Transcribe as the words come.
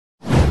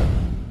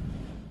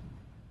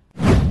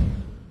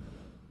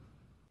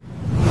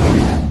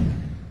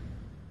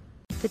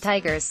The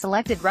Tigers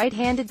selected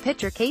right-handed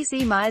pitcher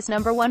Casey Mize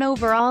No. 1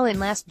 overall in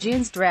last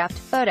June's draft.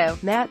 Photo,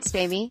 Matt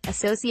Stamey,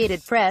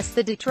 Associated Press.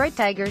 The Detroit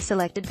Tigers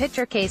selected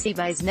pitcher Casey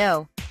Mize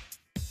No.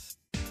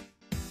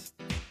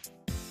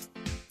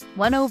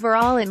 1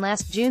 overall in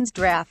last June's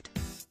draft.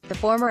 The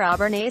former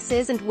Auburn ace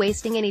isn't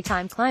wasting any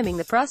time climbing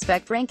the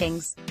prospect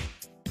rankings.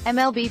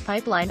 MLB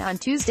Pipeline on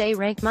Tuesday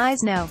ranked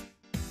Mize No.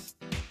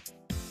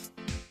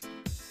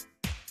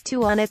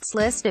 2 on its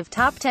list of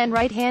top 10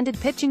 right-handed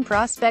pitching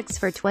prospects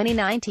for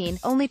 2019,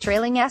 only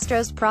trailing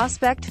Astros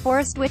prospect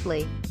Forrest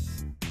Whitley.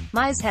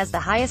 Mize has the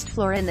highest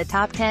floor in the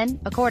top 10,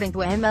 according to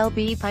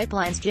MLB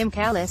Pipeline's Jim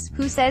Callis,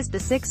 who says the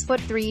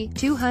 6'3",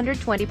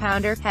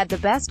 220-pounder had the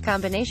best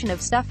combination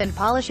of stuff and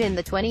polish in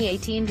the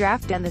 2018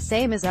 draft, and the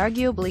same is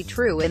arguably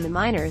true in the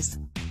minors.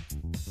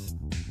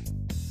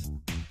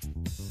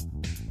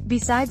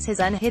 Besides his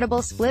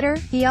unhittable splitter,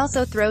 he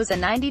also throws a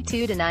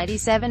 92 to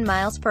 97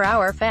 miles per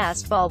hour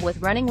fastball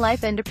with running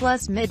life and a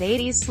plus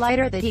mid-80s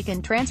slider that he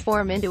can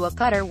transform into a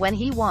cutter when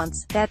he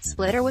wants. That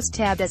splitter was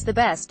tabbed as the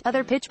best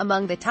other pitch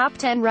among the top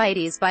 10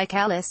 righties by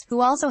Callis,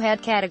 who also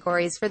had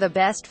categories for the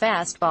best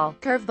fastball,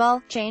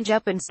 curveball,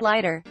 changeup and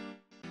slider.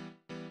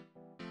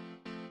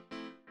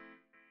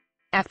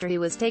 After he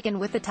was taken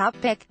with the top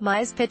pick,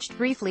 Mize pitched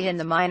briefly in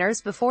the minors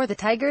before the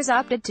Tigers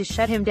opted to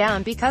shut him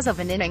down because of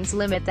an innings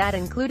limit that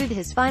included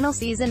his final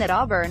season at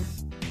Auburn.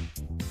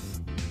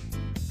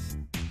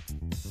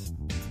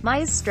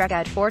 Mize struck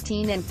out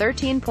 14 in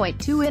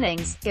 13.2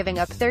 innings, giving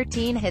up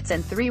 13 hits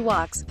and 3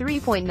 walks,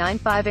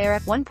 3.95 ERA,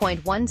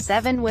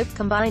 1.17 WHIP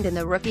combined in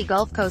the rookie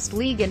Gulf Coast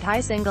League and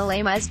high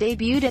single-A. Mize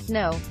debuted at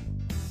No.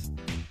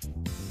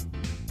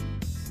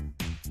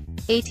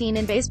 18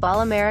 in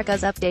Baseball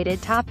America's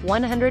updated top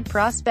 100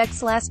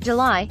 prospects last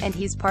July, and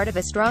he's part of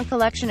a strong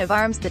collection of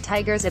arms the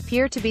Tigers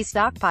appear to be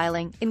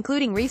stockpiling,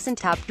 including recent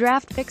top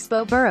draft picks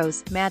Beau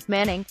Burrows, Matt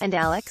Manning, and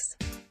Alex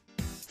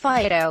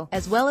Faedo,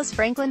 as well as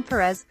Franklin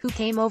Perez, who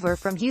came over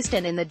from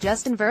Houston in the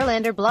Justin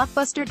Verlander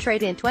blockbuster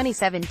trade in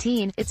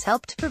 2017. It's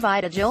helped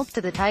provide a jolt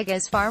to the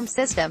Tigers farm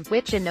system,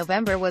 which in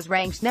November was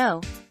ranked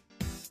No.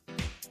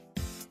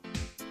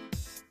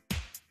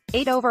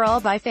 8 overall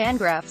by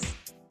Fangraphs.